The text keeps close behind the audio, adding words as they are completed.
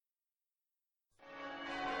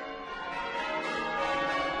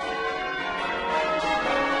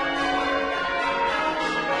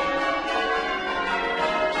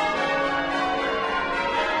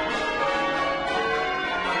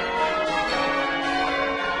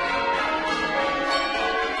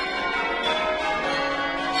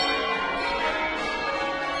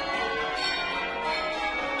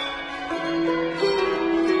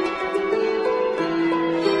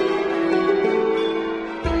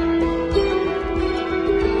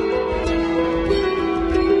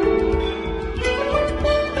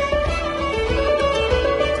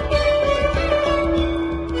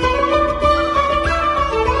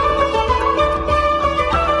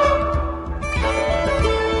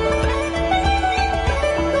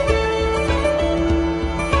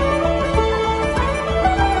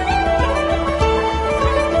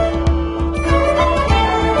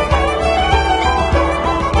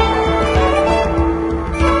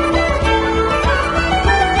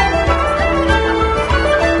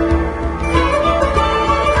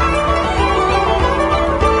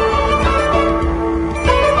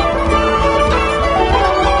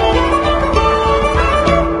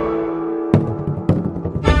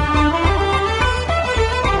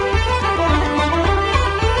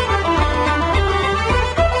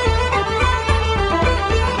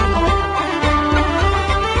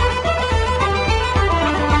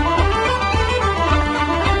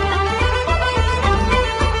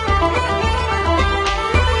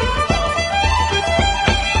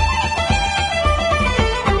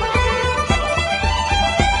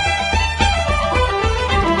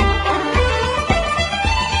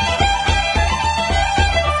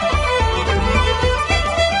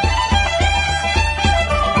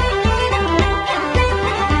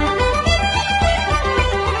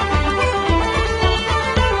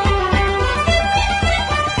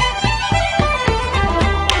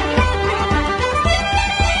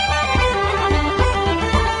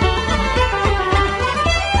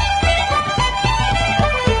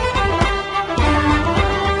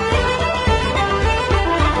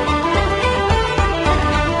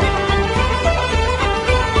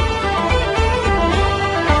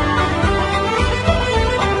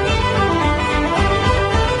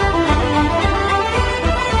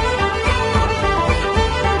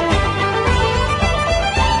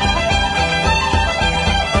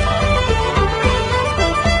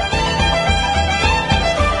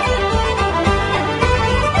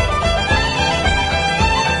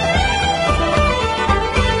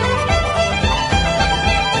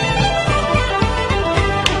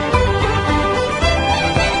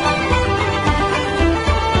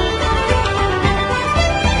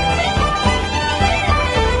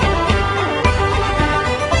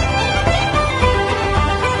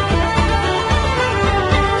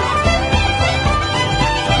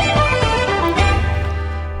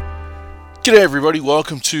G'day everybody,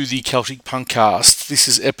 welcome to the Celtic Punkcast. This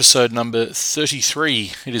is episode number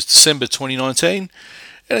 33. It is December 2019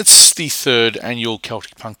 and it's the third annual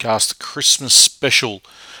Celtic Punkcast Christmas special.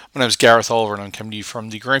 My name is Gareth Oliver and I'm coming to you from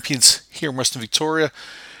the Grampians here in Western Victoria,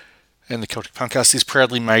 and the Celtic Punkcast is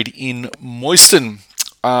proudly made in Moyston.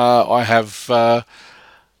 I have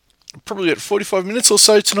probably got 45 minutes or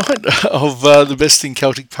so tonight of the best in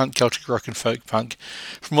Celtic punk, Celtic rock and folk punk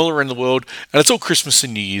from all around the world, and it's all Christmas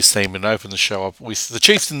and New Year's themed, and I open the show up with the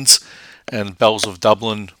Chieftains and Bells of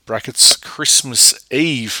Dublin brackets Christmas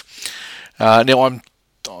Eve. Now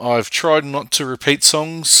I've tried not to repeat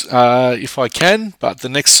songs if I can, but the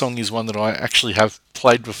next song is one that I actually have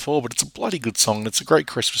played before, but it's a bloody good song. It's a great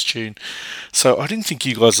Christmas tune. So I didn't think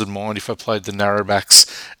you guys would mind if I played the Narrowbacks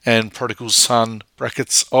and Prodigal Son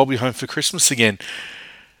brackets I'll Be Home for Christmas Again.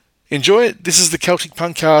 Enjoy it. This is the Celtic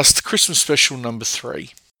Punkcast Christmas special number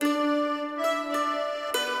 3.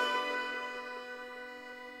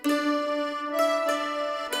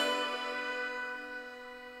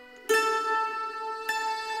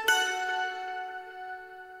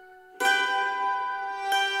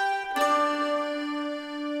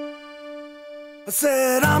 I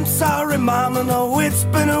said, I'm sorry, Mom, I know it's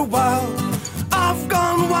been a while. I've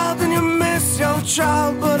gone wild and you miss your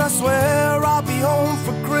child, but I swear I'll be home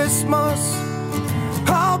for Christmas.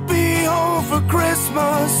 I'll be home for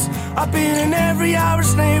Christmas. I've been in every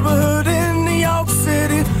Irish neighborhood in New York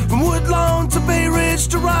City, from Woodlawn to Bay Ridge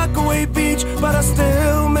to Rockaway Beach, but I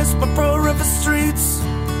still miss my Pearl River streets.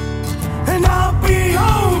 And I'll be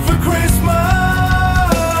home for Christmas.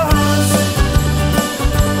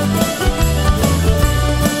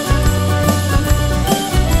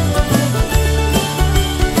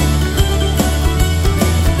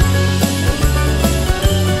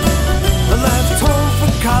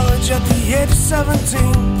 At the age of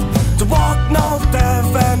 17, to walk North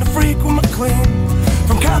Ave and to freak with McLean.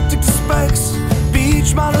 From Coptic to Specs,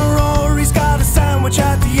 Beach, Monterory's got a sandwich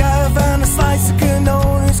at the Ave and a slice of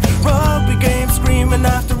cannolis. Rugby games screaming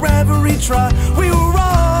after every try. We were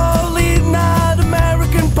all eating at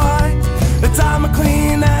American Pie. The time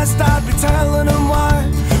McLean asked, I'd be telling him why.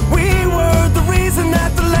 We were the reason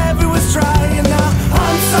that the levee was dry. And now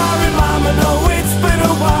I'm sorry, Mom, I know it's been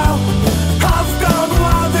a while. I've gone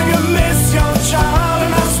wild and you miss your child,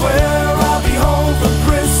 and I swear I'll be home for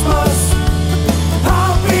Christmas.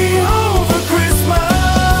 I'll be home for Christmas.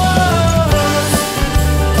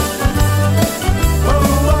 Whoa,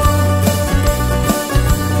 whoa.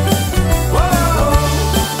 Whoa.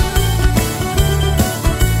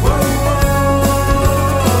 Whoa.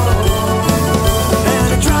 And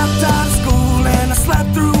I dropped out of school and I slept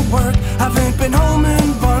through work. Haven't been home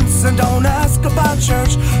in months and don't ask about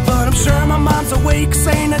church, but I'm sure my mom's awake,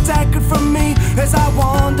 saying a decade from me as I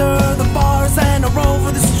wander the bars and I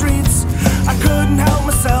rover the streets. I couldn't help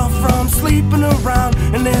myself from sleeping around,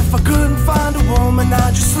 and if I couldn't find a woman,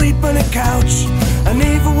 I'd just sleep on a couch. And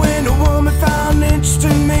even when a woman found interest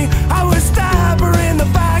in me, I would stab her in the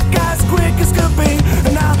back as quick as could be.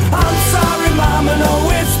 And now I'm sorry, Mom, I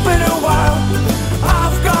know it's been a while.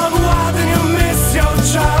 I've gone wild and you miss your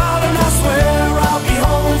child, and I swear I'll be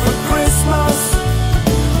home for Christmas.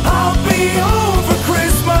 I'll be home for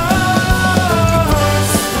Christmas.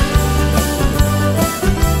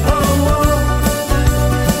 Oh, whoa.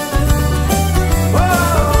 Whoa.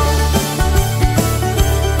 Whoa,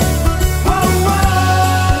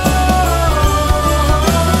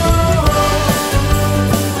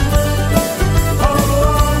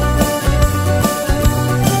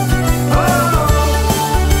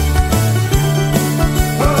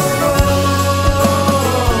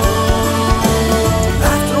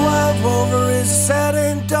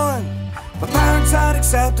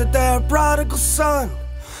 accepted their prodigal son.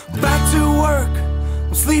 Back to work,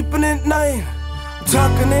 I'm sleeping at night, I'm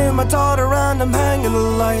tucking in my daughter and I'm hanging the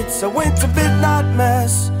lights. I went to midnight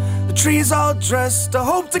mass, the tree's all dressed. I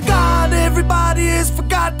hope to God everybody has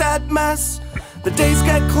forgot that mess. The days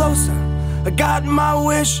get closer, I got my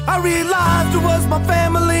wish. I realized it was my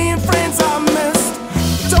family and friends I missed.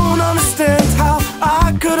 I don't understand how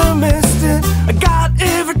I could have missed it. I got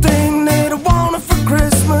everything that I wanted for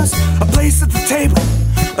Christmas. A place at the table,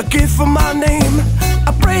 a gift for my name.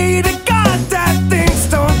 I pray to God that things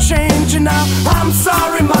don't change. And now I'm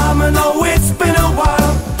sorry, Mom, I know it's been a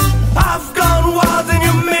while. I've gone wild and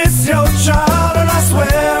you miss your child, and I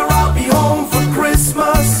swear I'll be home for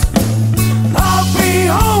Christmas. I'll be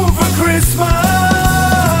home for Christmas.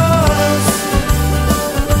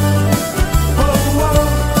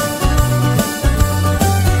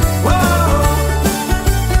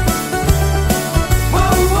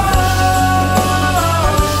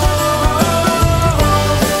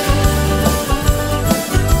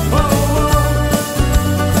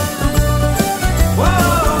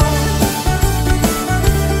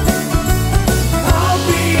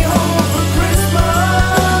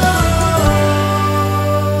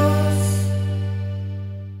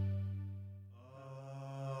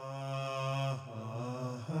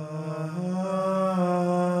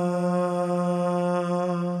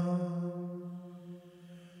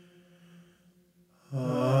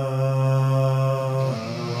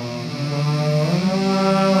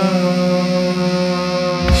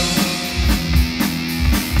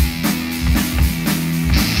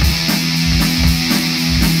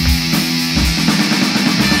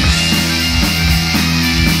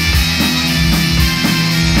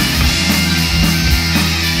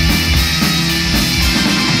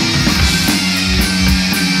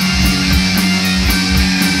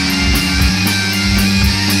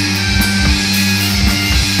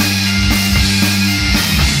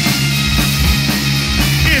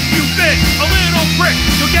 trick.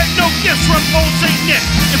 You'll get no gifts from old Saint Nick.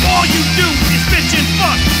 If all you do is bitch and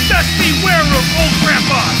fuck, best beware of old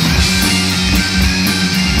grandpa.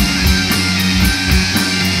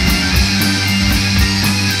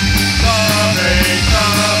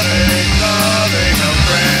 Loving old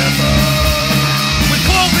grandpa. With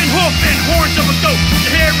cloven hoof and horns of a goat,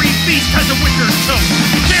 the hairy beast has a wicker toe.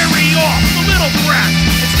 Carry off the little brat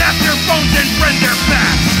and snap their bones and rend their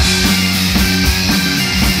backs.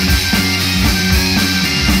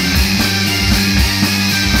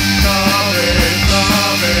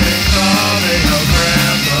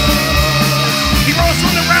 He rolls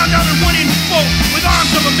from the ground down in wooden boat with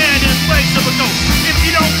arms of a man and legs of a goat. If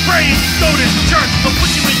you don't pray, go to church. They'll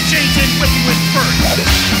put you in chains and whip you with birds.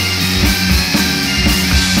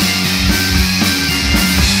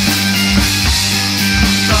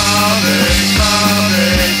 Loving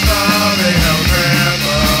old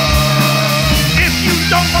grandpa. If you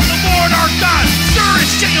don't love the Lord our God, sure as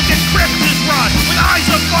shit you'll get crimped with his rod. With eyes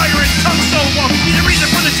of fire and tongue so long, be the reason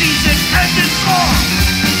for the season and its song.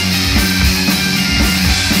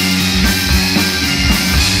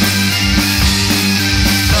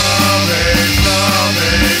 Loving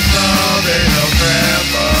old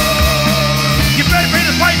grandpa. You better pay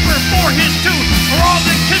the piper for his tune, or all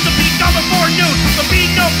the kids will be gone before noon. There'll be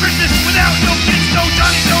no Christmas without no kids, no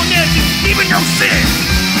Johnny, no Nancy, even no Sid.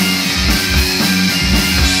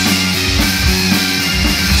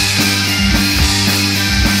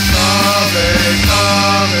 Loving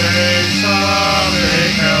old grandpa.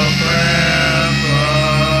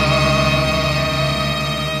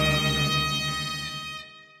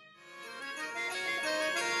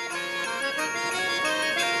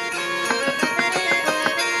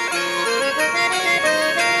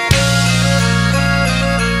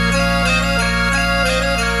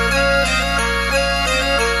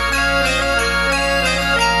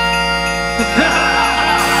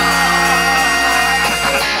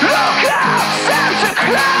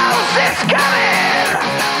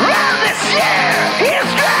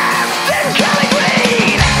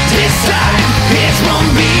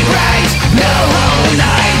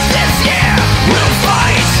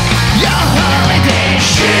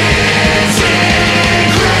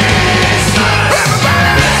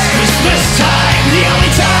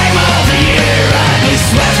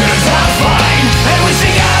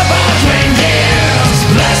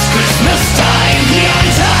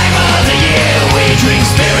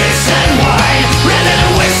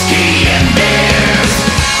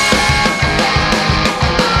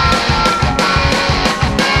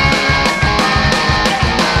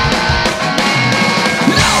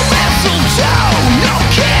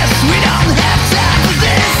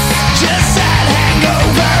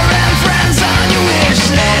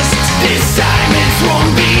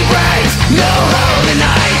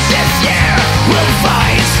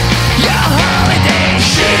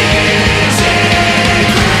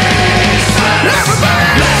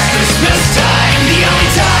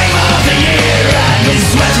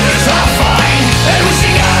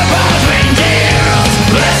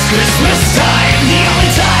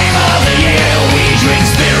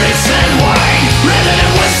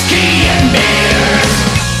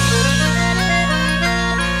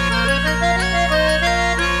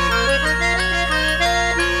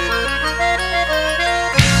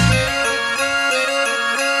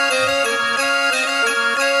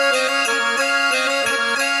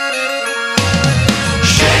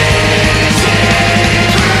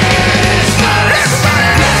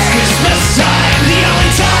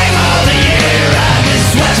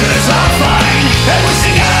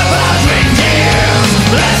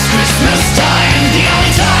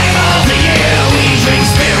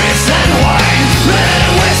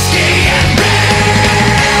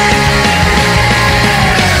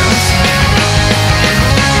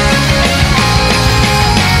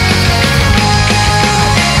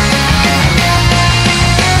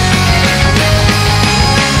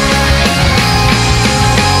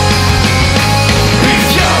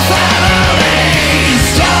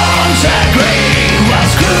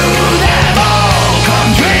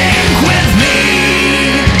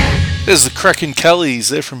 There's the Kraken Kellys,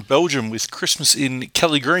 they're from Belgium with Christmas in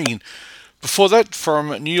Kelly Green. Before that, from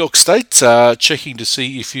New York State, checking to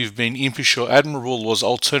see if you've been impish or admirable, was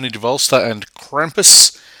Alternative Ulster and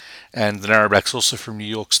Krampus. And the Narrowbacks also from New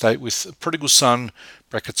York State with Prodigal Son,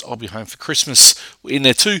 brackets I'll Be Home for Christmas, in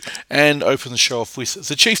there too. And open the show off with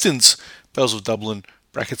the Chieftains, Bells of Dublin,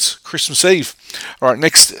 brackets Christmas Eve. Alright,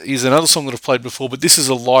 next is another song that I've played before, but this is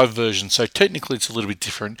a live version, so technically it's a little bit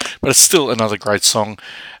different, but it's still another great song.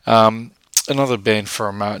 Another band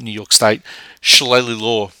from New York State, Shillelagh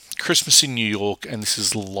Law, Christmas in New York, and this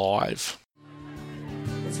is live.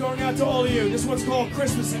 going out to all of you. This one's called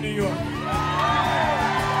Christmas in New York. It's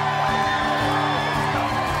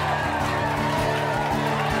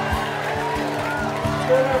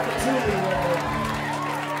going out for Julie.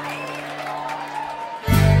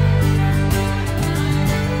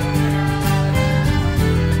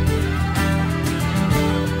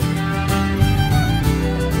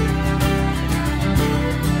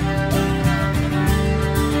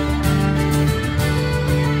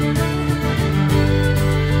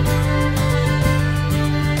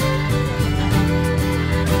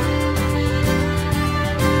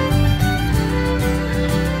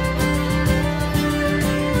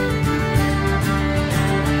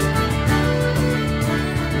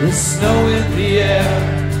 There's snow in the air,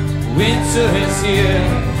 winter is here,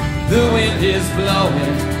 the wind is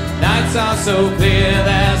blowing, nights are so clear,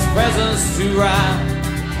 there's presents to wrap,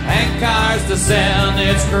 and cars to send,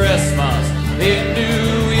 it's Christmas in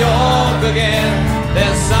New York again.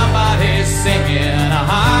 There's somebody singing a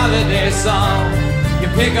holiday song, you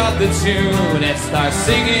pick up the tune and start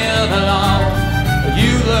singing along.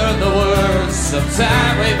 You learn the words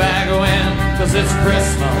sometime way back when, 'cause it's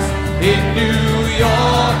Christmas in New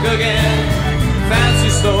York again. Fancy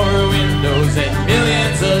store windows and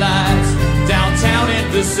millions of lights, downtown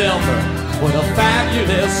in December, what a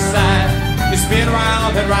fabulous sight. You spin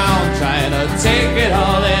round and round trying to take it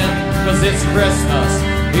all in, 'cause it's Christmas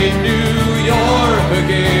in New York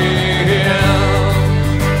again.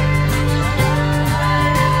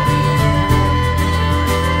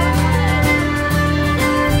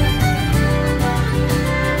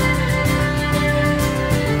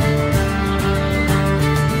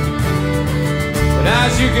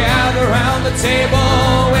 As you gather around the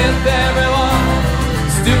table with everyone,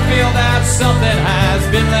 still feel that something has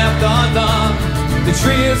been left undone. The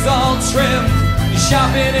tree is all trimmed, your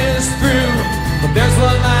shopping is through, but there's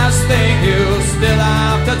one last thing you still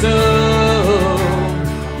have to do.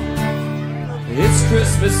 It's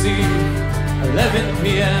Christmas Eve, 11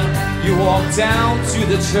 p.m. You walk down to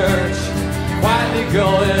the church, quietly go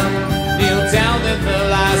in, kneel down in the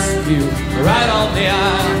last pew, right on the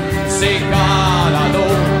aisle. Say, God, I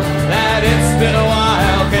know that it's been a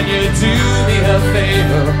while. Can you do me a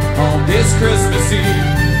favor on this Christmas Eve?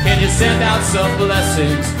 Can you send out some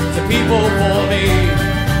blessings to people for me?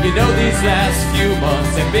 You know these last few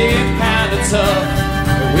months have been kind of tough,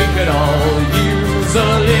 but we could all use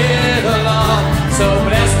a little love. So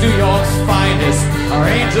bless New York's finest, our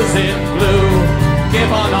angels in blue, give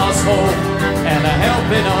on us hope and a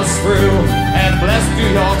helping us through. And bless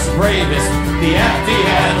New York's bravest, the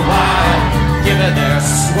FDNY, giving their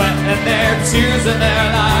sweat and their tears and their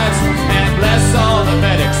lives. And bless all the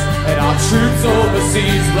medics and our troops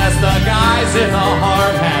overseas. Bless the guys in the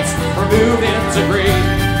hard hats removing debris.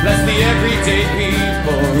 Bless the everyday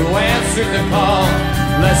people who answered the call.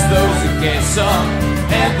 Bless those who gave some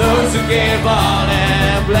and those who gave on.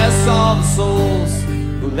 And bless all the souls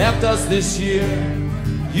who left us this year.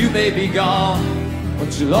 You may be gone,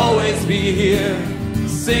 but you'll always be here,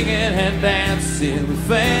 singing and dancing with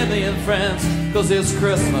family and friends, 'cause it's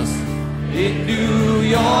Christmas in New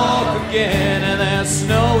York again. And there's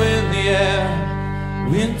snow in the air,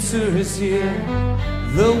 winter is here,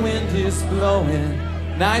 the wind is blowing,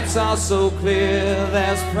 nights are so clear,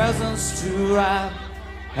 there's presents to wrap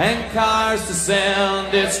and cars to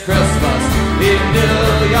send. It's Christmas in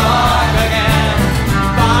New York again.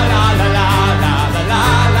 Ba la la la la la la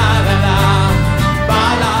la la la. Ba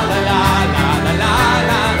la la la la la la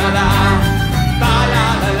la la la. Ba la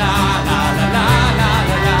la la la la la la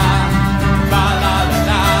la la. Ba la la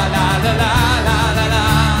la la la la la la la.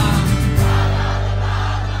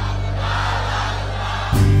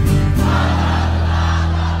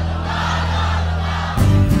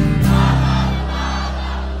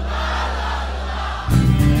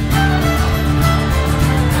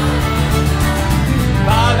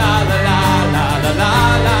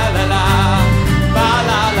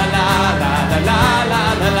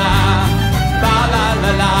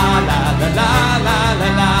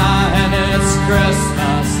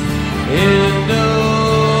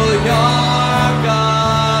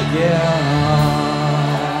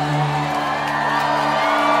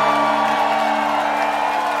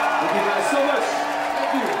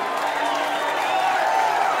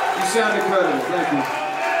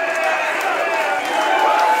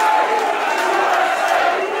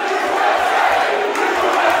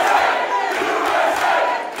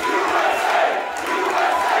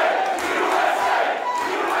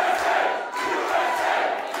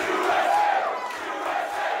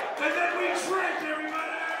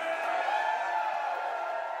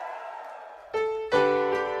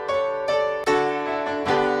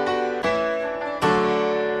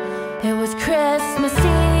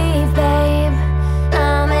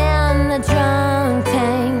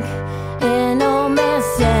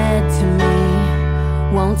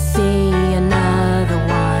 won't see another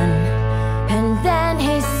one. And then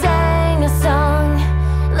he sang a song,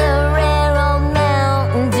 the rare old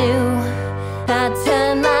Mountain Dew. I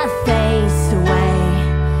turned my face away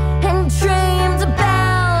and dreamed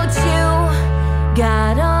about you.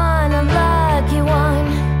 Got on a lucky one,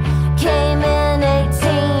 came in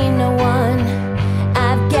 1801.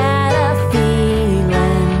 I've got a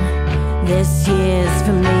feeling this year's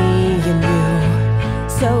for me and you.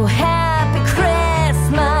 So happy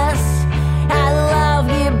Christmas, I love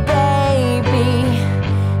you, baby.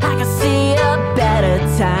 I can see a better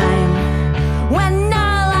time when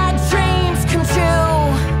all our dreams come true.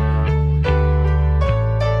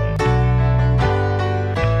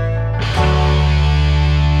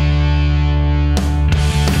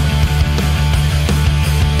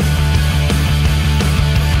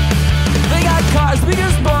 They got cars, big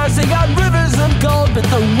as bars, they got rivers of gold, but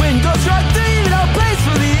the wind goes right through you, no place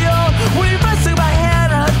for the old. When you rested my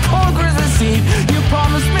hand on a cold grizzly seat, you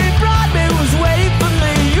promised me Broadway was waiting for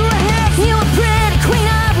me. You were handsome, You were pretty queen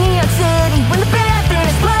of New York City. When the band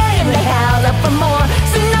finished playing, they held up for more.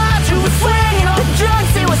 Sinatra was swinging, all the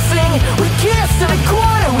drunks they were singing. We kissed in the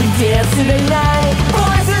corner, we danced in the night.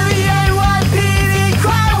 boys in the NYPD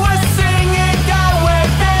choir was singing "Go Away,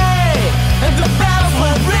 Babe," and the bells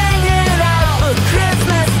were ringing out for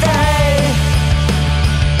Christmas Day.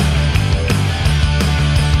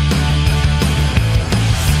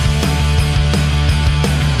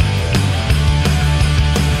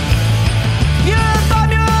 You're a bum,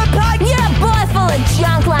 you're a pike, You're a boy full of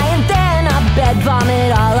junk, lying there in a bed,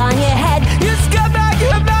 vomit all on your head. you scumbag,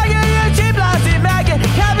 you're a maggot, you're a cheap, lousy maggot.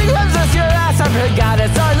 Happy comes us your ass, I forgot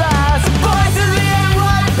it's our last. Boys in the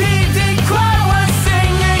NYPD choir was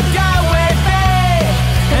singing "Go Away, Babe,"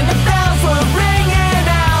 and the bells were ringing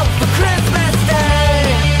out for Christmas Day.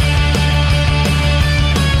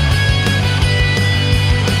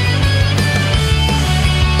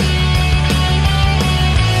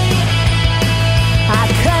 I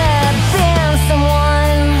could have been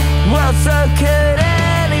someone. Well, so could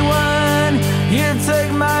anyone. You took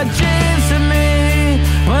my dreams from me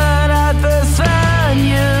when I first found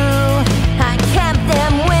you. I kept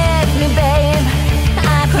them with me, babe.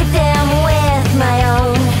 I put them with my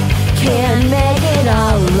own. Can't make it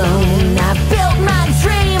all alone. I built my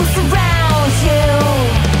dreams around you.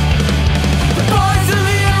 The boys in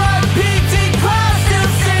the NYPD choir still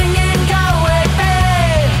singing "Go Away,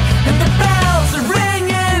 Babe," and the bells are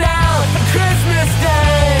ringing out for Christmas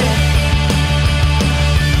Day.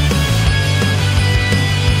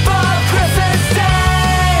 For Christmas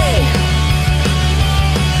Day.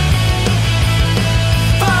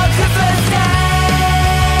 For Christmas Day.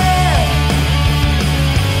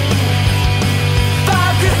 For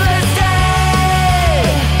Christmas Day.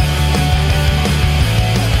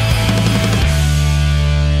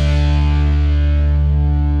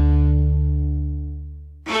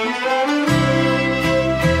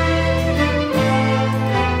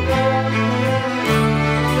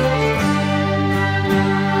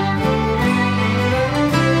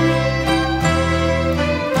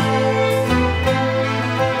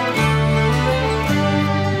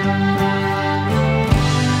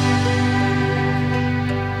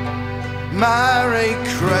 Merry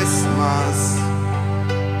Christmas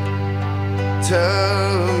to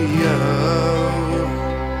you.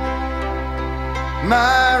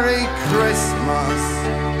 Merry Christmas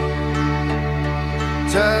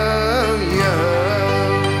to you.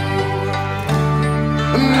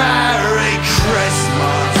 Merry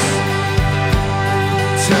Christmas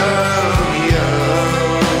to you.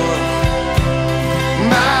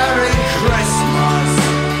 Merry Christmas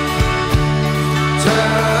to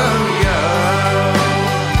you.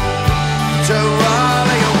 To all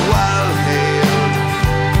of your well-heeled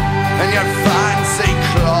and your fancy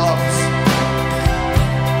clothes,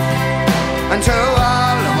 and to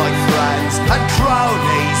all of my friends and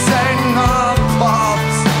cronies in the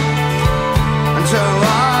pubs, and to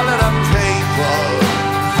all of the people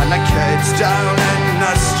and the kids down in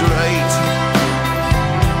the street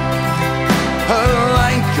who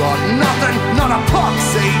ain't got nothing, not a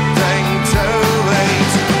poxy thing to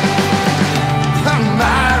eat. A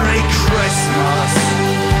Merry Christmas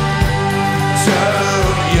to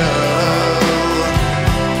you.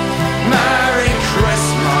 Merry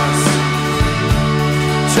Christmas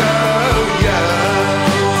to you.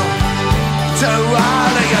 To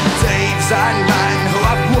all of your thieves and men who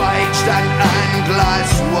have waged an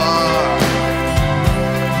endless war.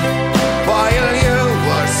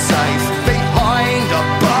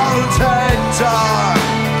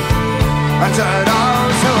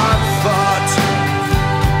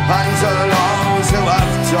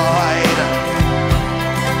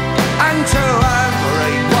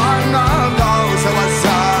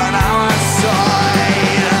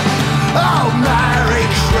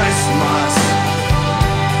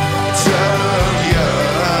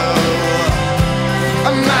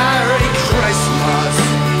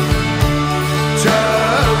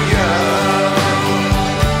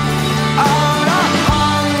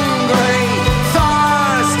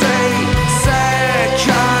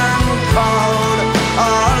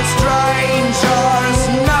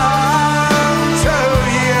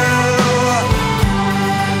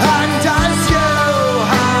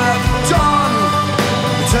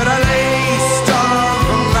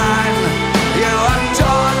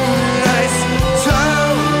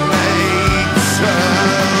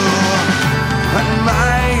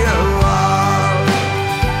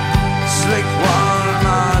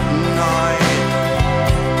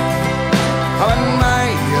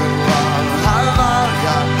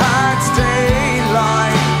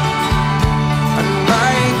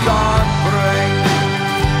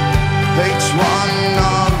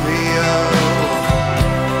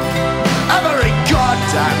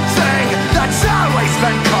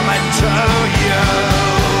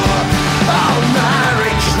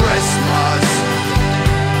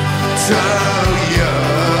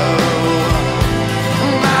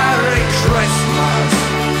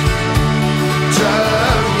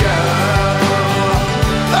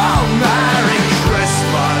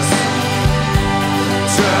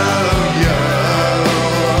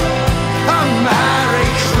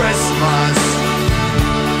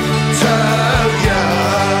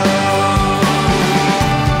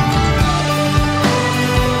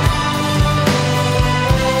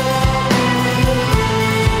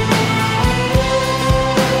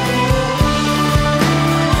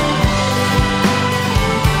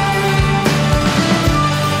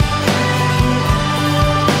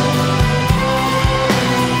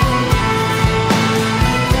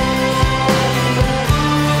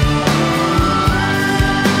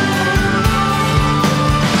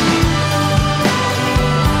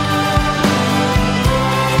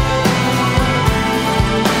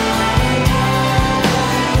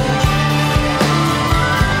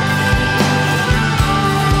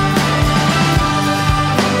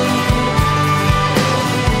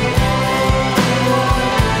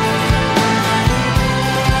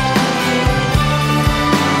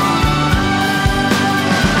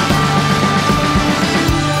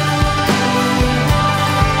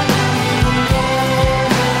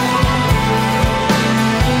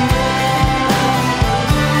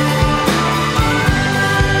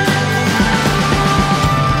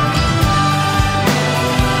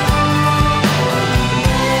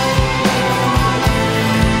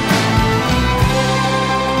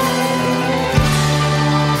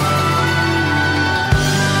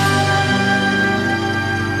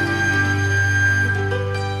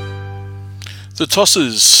 The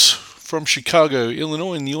Tossers from Chicago,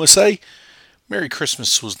 Illinois in the USA. Merry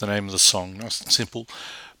Christmas was the name of the song, nice and simple.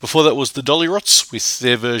 Before that was the Dolly Rots with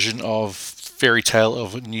their version of Fairy Tale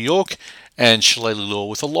of New York, and Shillelagh Law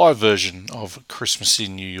with a live version of Christmas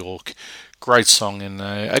in New York. Great song and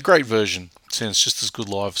a great version. Sounds just as good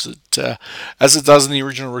live as it does in the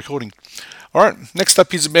original recording. Alright, next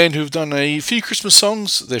up is a band who've done a few Christmas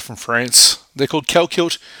songs. They're from France. They're called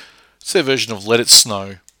Calkilt. It's their version of Let It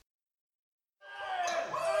Snow.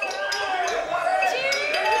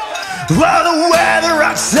 Well, the weather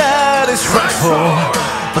outside is frightful,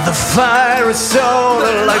 but the fire is so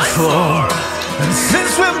delightful. And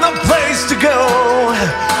since we've no place to go,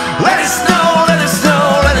 let it snow, let it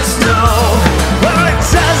snow, let it snow. Well, it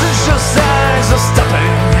doesn't show signs of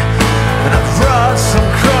stopping, and I brought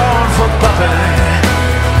some corn for popping.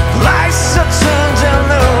 Lights are turned down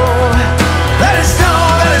low. Let it snow,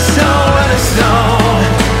 let it snow, let it snow.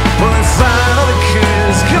 When we finally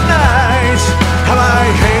kiss goodnight, how I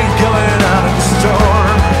hate going out in the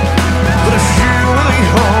storm. But if you really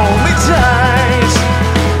hold me tight,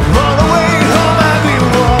 all the way home I'll be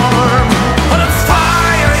warm. When the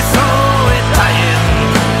fire is always dying,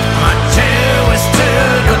 my chair is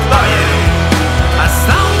still goodbye. As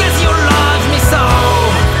long as you love me so,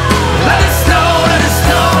 let it snow, let it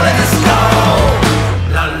snow, let it snow.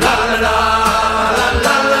 La la la la, la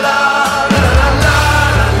la la la, la la la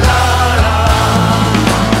la la.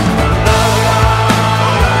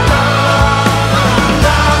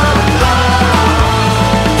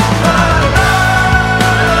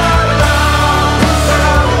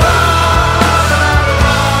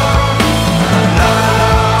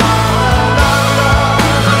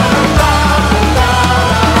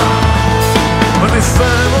 When we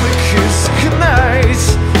finally kiss goodnight,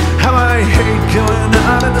 how I hate going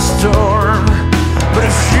out in the storm. But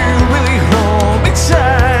if you really hold me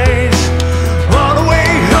tight, all the way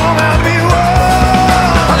home I'll be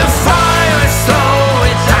warm. When the fire is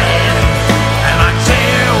slowly dying, and my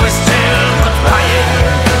chair is still goodbye.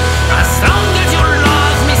 As long as you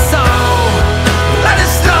love me so, let it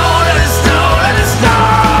snow, let it snow, let it snow.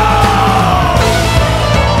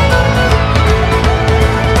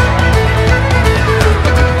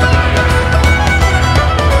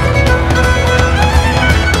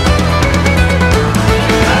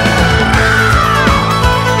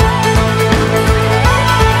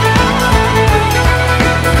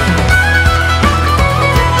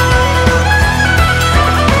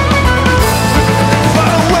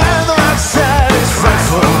 Well, the weather outside is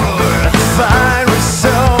frightful, the fire is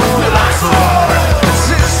so delightful. And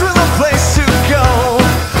since we've no place to go,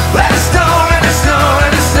 let it snow, let it snow,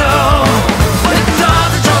 let it snow. But it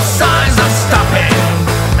doesn't show signs of stopping,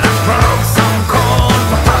 and I broke some corn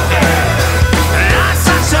for popping. And I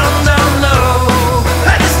such on down low.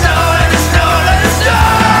 Let it snow, let it snow, let it snow.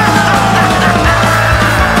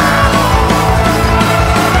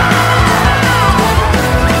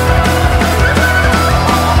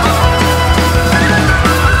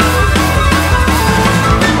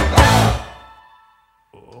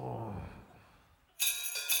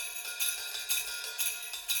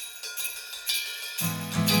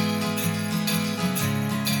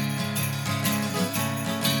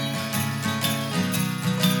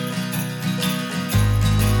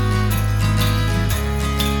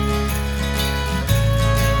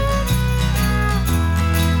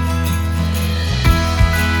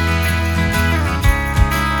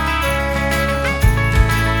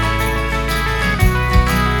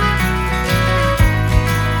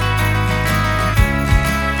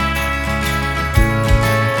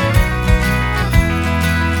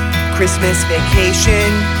 Christmas vacation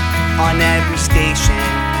on every station.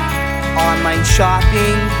 Online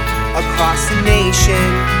shopping across the nation.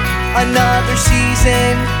 Another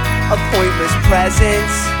season of pointless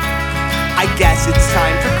presents. I guess it's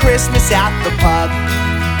time for Christmas at the pub.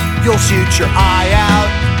 You'll shoot your eye out,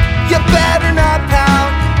 you better not pout.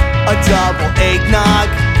 A double eggnog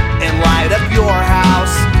and light up your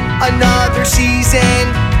house. Another season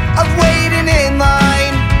of waiting in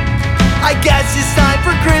line. I guess it's time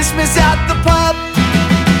for Christmas at the pub.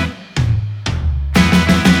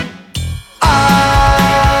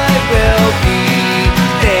 I will be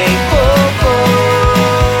thankful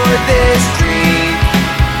for this dream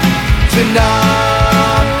to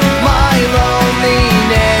numb my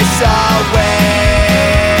loneliness away.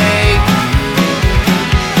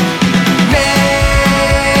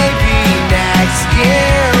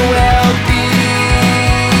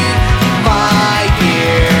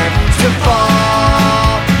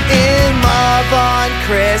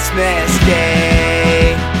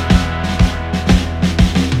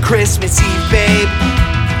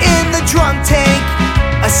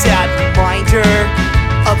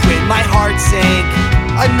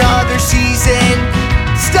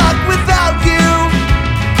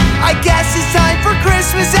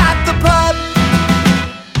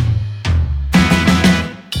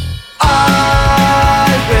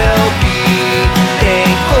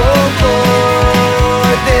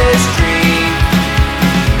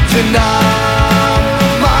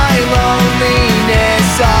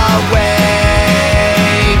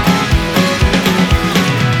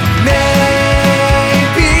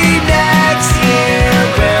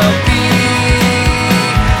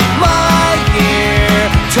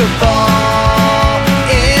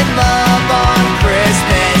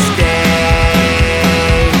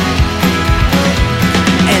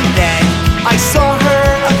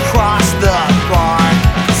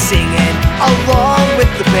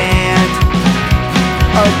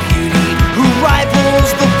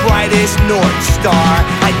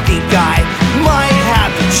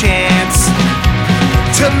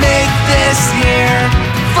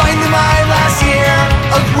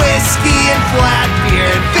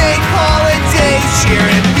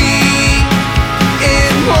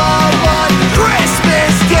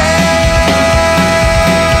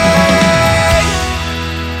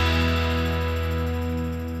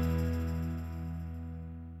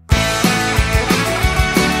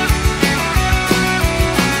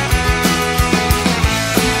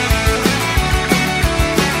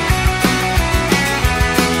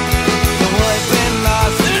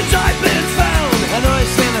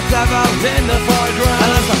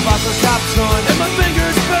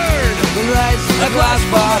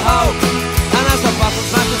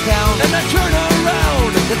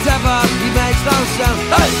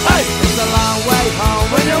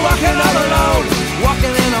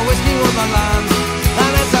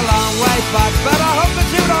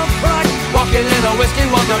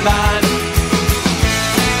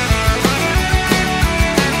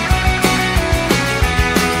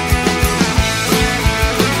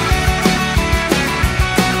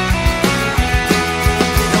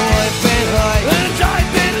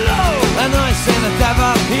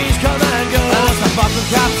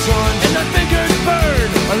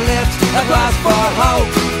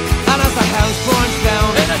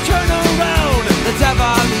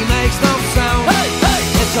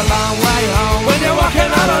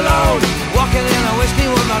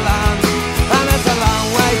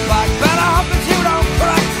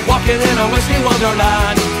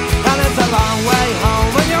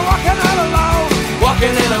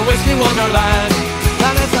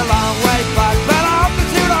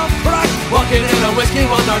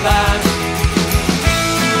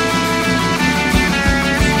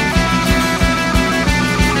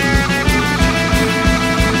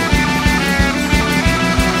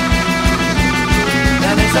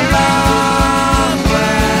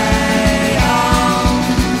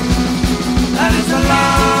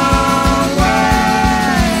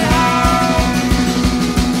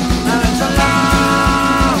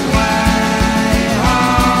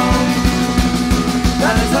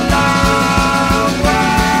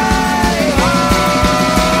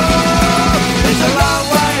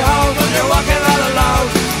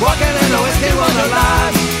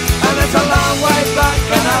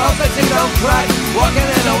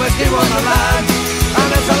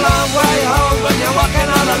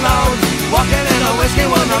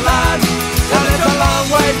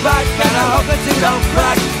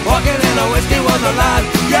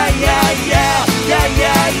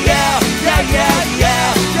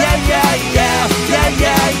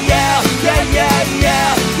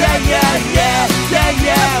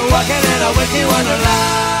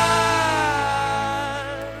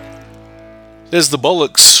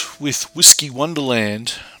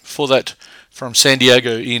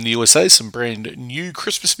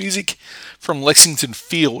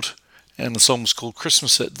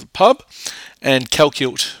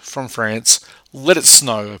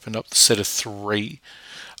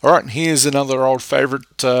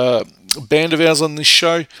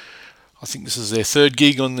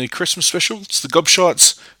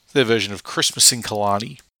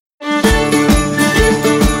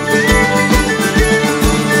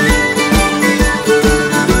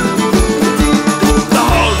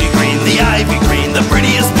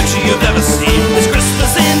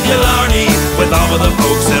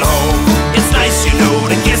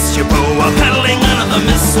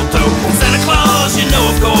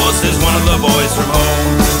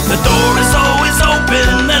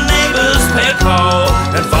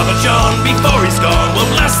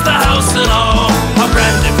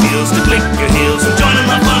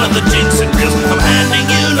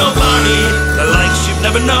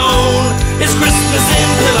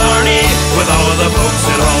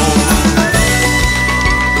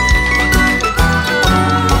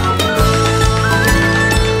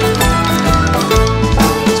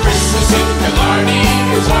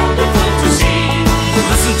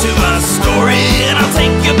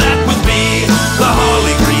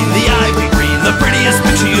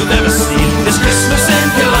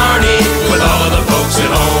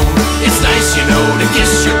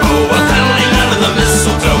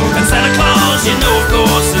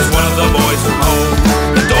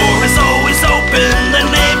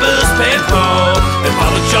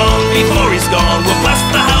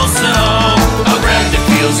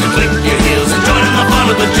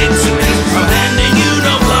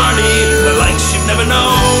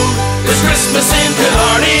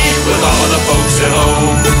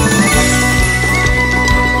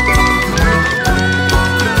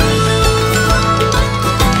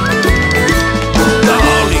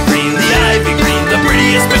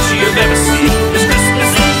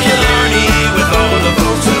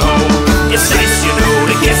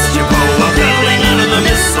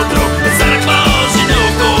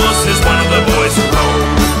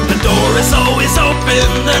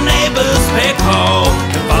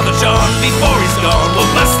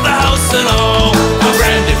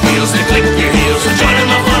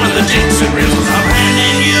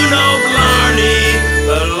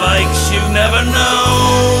 never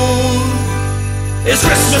known. It's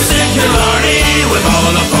Christmas in Killarney with all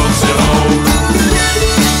of the folks at home.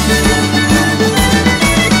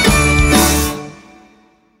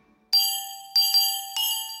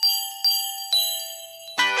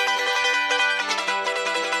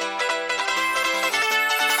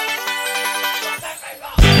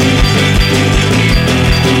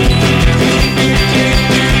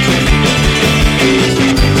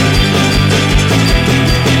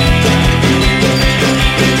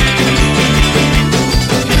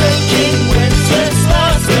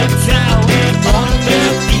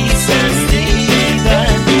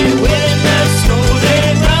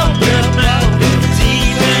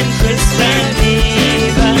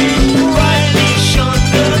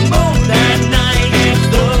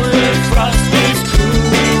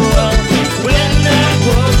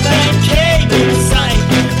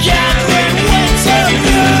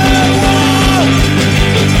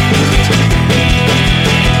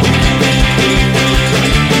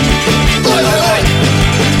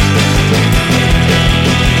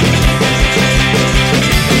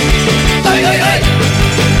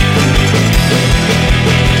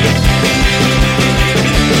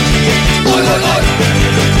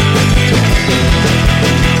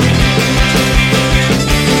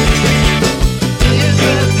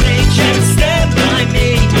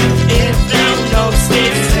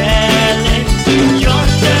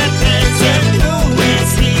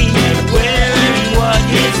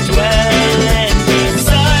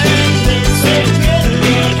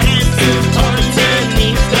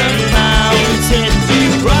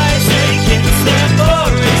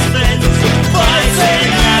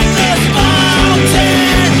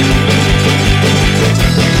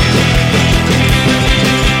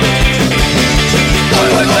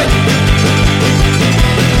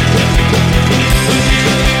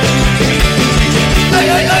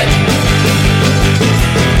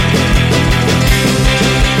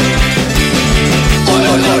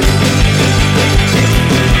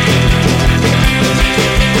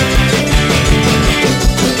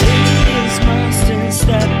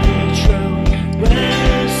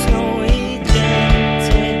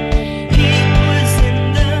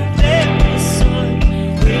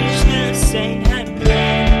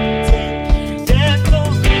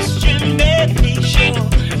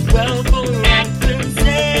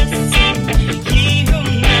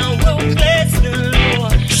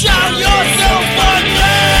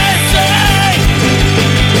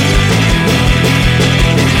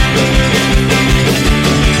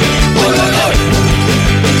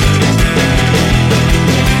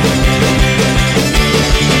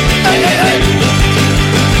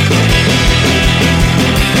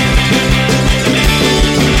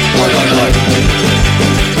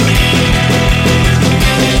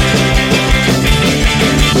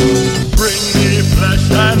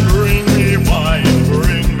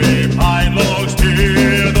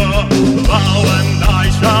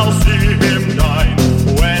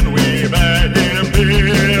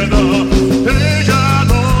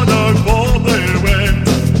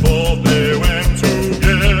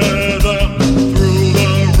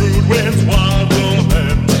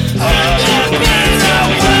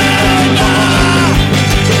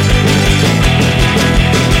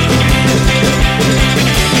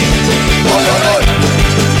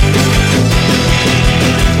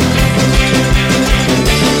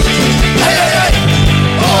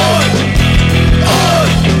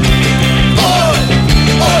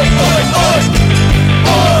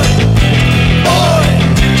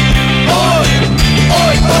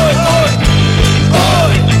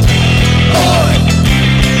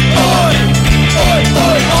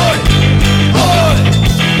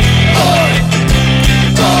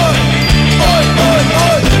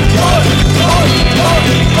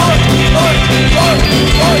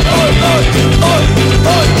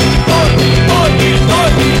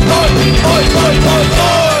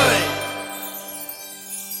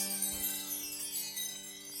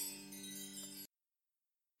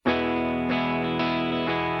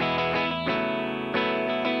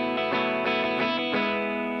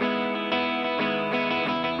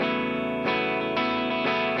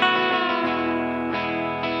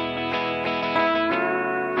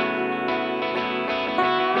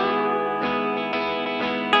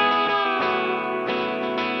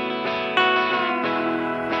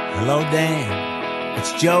 Hello, Dan.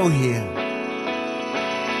 It's Joe here.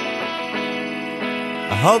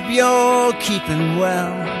 I hope you're keeping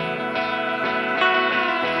well.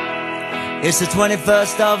 It's the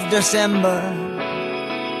 21st of December.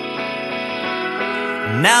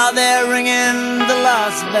 Now they're ringing the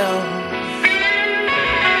last bell.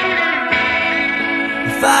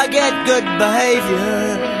 if I get good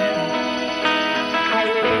behavior,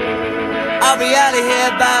 I'll be out of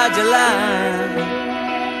here by July.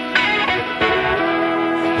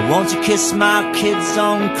 Won't you kiss my kids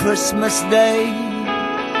on Christmas Day?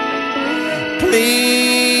 Please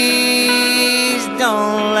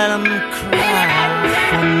don't let them cry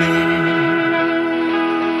for me.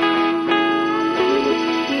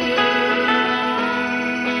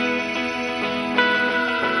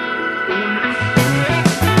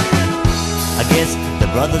 I guess the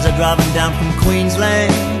brothers are driving down from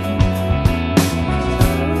Queensland,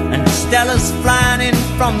 and Stella's flying in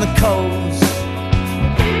from the coast.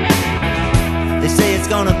 They say it's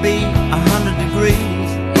gonna be 100 degrees,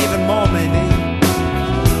 even more maybe,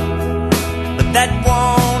 but that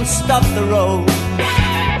won't stop the road.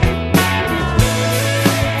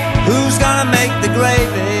 Who's gonna make the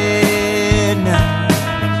gravy now?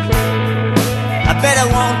 I bet it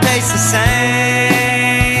won't taste the same.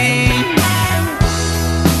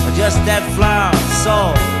 Just that flour,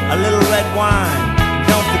 salt, a little red wine.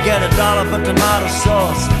 Don't forget $1 for tomato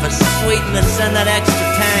sauce for sweetness and that extra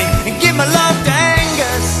tang. And give my love to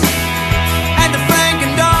Angus and to Frank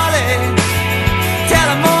and Dolly. Tell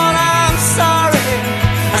them all I'm sorry,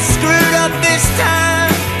 I screwed up this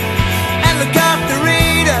time. And look after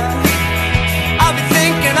Rita, I'll be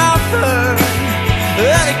thinking of her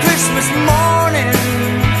early Christmas morning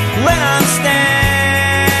when I'm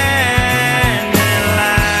standing in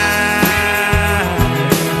line.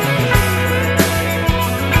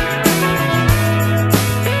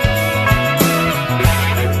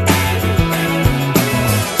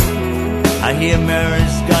 I hear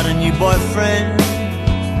Mary's got a new boyfriend.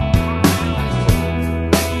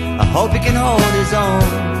 I hope he can hold his own.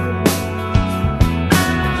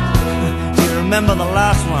 Do you remember the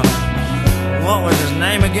last one? What was his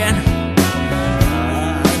name again?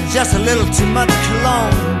 Just a little too much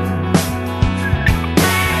cologne.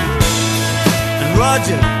 And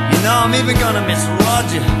Roger, you know I'm even gonna miss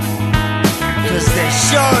Roger, 'cause there's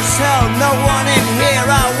sure as hell no one in here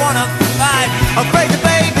I wanna fight. I'll pray to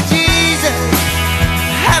baby Jesus,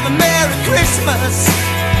 have a Merry Christmas.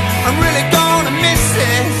 I'm really gonna miss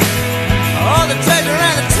it, all the treasure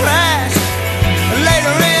and the trash.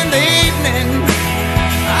 Later in the evening,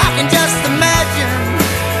 I can just imagine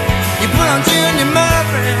you put on Junior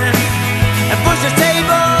Murphy and push the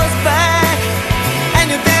tables back, and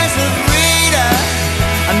you dance with Rita.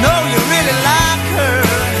 I know you really like her,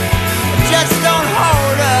 but just don't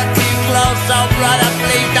hold her too close. Oh brother,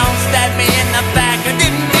 please don't stab me in the back. I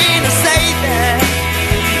didn't mean to say that.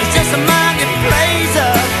 It's just a mind that plays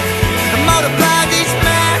up and multiply these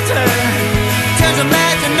matter. Turns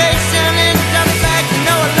imagination into fact. You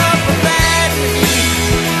know I love her badly.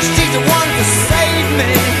 She's the one to save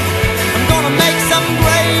me. I'm gonna make some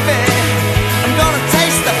gravy. I'm gonna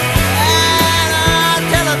taste the fat. I'll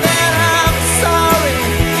tell her that I'm sorry.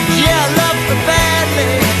 Yeah, I love her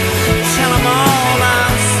badly. Tell them all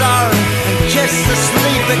I'm sorry, and kiss the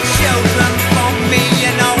sleeping children for me.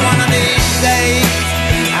 You know one of these days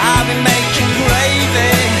I'll be making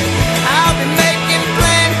gravy. I'll be making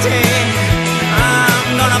plenty.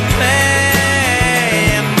 I'm gonna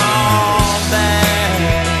pay 'em all back.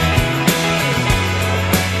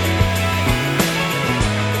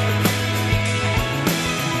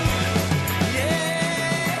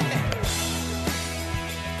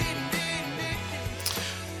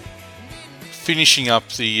 Finishing up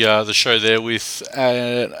the show there with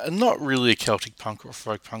not really a Celtic punk or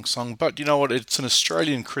folk punk song, but you know what? It's an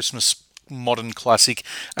Australian Christmas modern classic,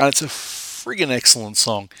 and it's a friggin' excellent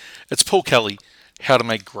song. It's Paul Kelly, How to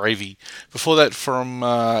Make Gravy. Before that, from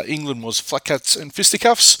England was Flat Cats and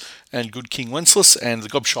Fisticuffs, and Good King Wenceslas, and the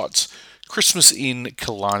Gobshites. Christmas in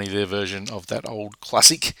Killarney, their version of that old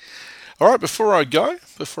classic. Alright, before I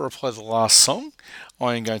play the last song,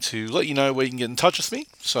 I am going to let you know where you can get in touch with me.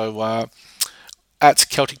 So, at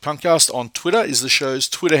Celtic Punkcast on Twitter is the show's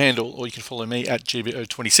Twitter handle, or you can follow me at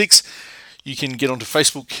GBO26. You can get onto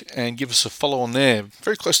Facebook and give us a follow on there.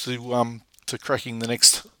 Very close to cracking the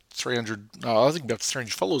next 300, I think about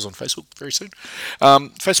 300 followers on Facebook very soon.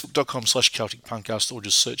 Facebook.com/Celtic Punkcast, or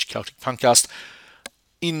just search Celtic Punkcast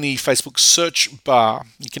in the Facebook search bar.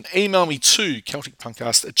 You can email me to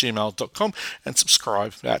CelticPunkcast@gmail.com and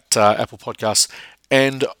subscribe at Apple Podcasts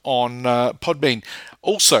and on Podbean.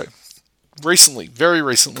 Also, very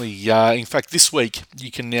recently, in fact this week, you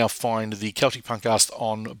can now find the Celtic Punkcast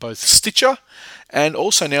on both Stitcher and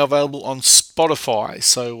also now available on Spotify.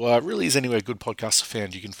 So really is anywhere good podcasts are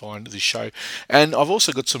found, you can find this show. And I've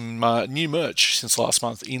also got some new merch since last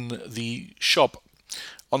month in the shop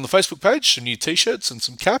on the Facebook page some new t-shirts and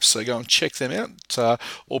some caps, so go and check them out.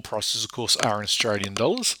 All prices, of course, are in Australian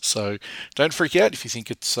dollars, so don't freak out if you think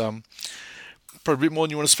it's probably a bit more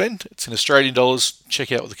than you want to spend. It's in Australian dollars.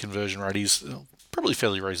 Check out what the conversion rate is. Probably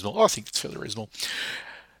fairly reasonable. I think it's fairly reasonable.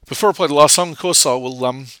 Before I play the last song, of course, I'll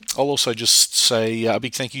also just say a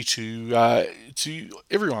big thank you to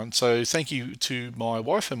everyone. So thank you to my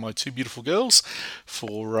wife and my two beautiful girls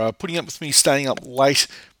for putting up with me, staying up late,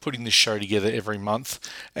 putting this show together every month,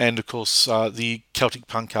 and of course the Celtic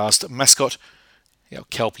Punkcast mascot, our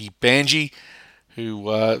Kelpie Banji,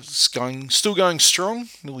 who is still going strong,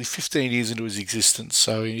 nearly 15 years into his existence.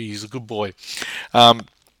 So he's a good boy.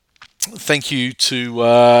 Thank you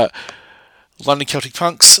to London Celtic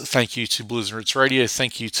Punks. Thank you to Blues and Roots Radio.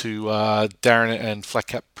 Thank you to Darren and Flat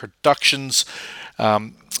Cap Productions.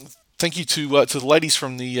 Thank you to the ladies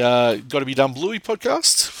from the Gotta Be Done Bluey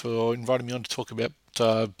podcast for inviting me on to talk about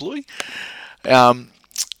Bluey.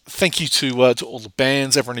 Thank you to all the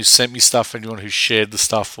bands, everyone who sent me stuff, anyone who shared the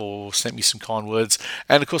stuff or sent me some kind words,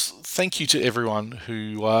 and of course, thank you to everyone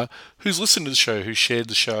who's listened to the show, who shared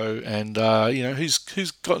the show, and who's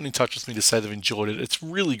gotten in touch with me to say they've enjoyed it. It's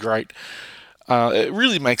really great. It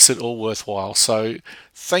really makes it all worthwhile. So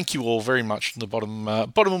thank you all very much from the bottom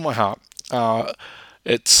of my heart.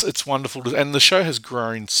 It's wonderful, and the show has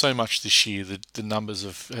grown so much this year. The numbers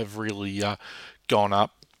have really gone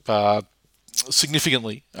up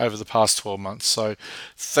significantly over the past 12 months. So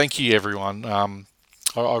thank you, everyone.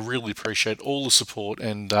 I really appreciate all the support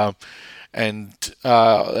and all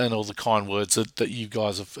the kind words that you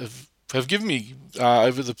guys have given me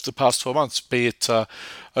over the past 12 months, be it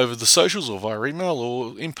over the socials or via email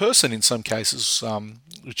or in person in some cases,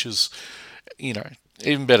 which is,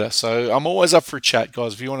 even better. So I'm always up for a chat,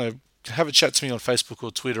 guys. If you want to have a chat to me on Facebook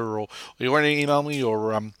or Twitter, or you want to email me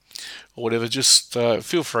or whatever, just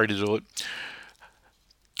feel free to do it.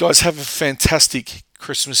 Guys, have a fantastic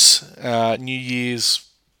Christmas, New Year's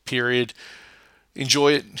period.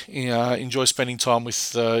 Enjoy it. Enjoy spending time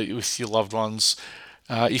with your loved ones.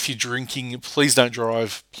 If you're drinking, please don't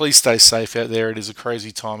drive. Please stay safe out there. It is a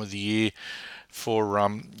crazy time of the year for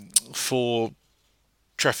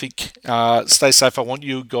traffic. Stay safe. I want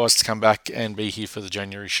you guys to come back and be here for the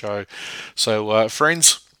January show. So,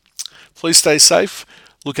 friends, please stay safe.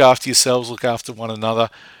 Look after yourselves. Look after one another.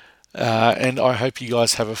 And I hope you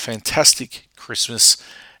guys have a fantastic Christmas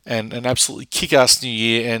and an absolutely kick-ass New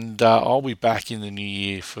Year. And I'll be back in the new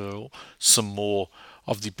year for some more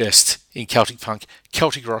of the best in Celtic punk,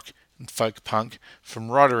 Celtic rock, and folk punk from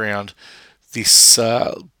right around this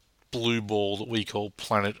blue ball that we call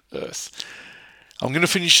planet Earth. I'm going to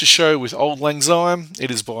finish the show with Old Lang Syne.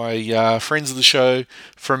 It is by friends of the show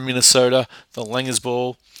from Minnesota, the Langers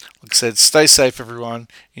Ball. Like I said, stay safe, everyone.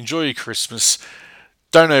 Enjoy your Christmas.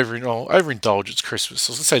 Don't overindulge. It's Christmas.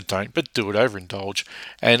 I was going to say don't, but do it. Overindulge.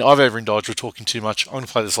 And I've overindulged. We're talking too much. I'm going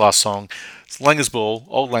to play this last song. It's Langers Ball,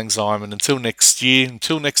 Old Lang Syne. And until next year,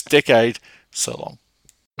 until next decade, so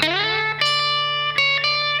long.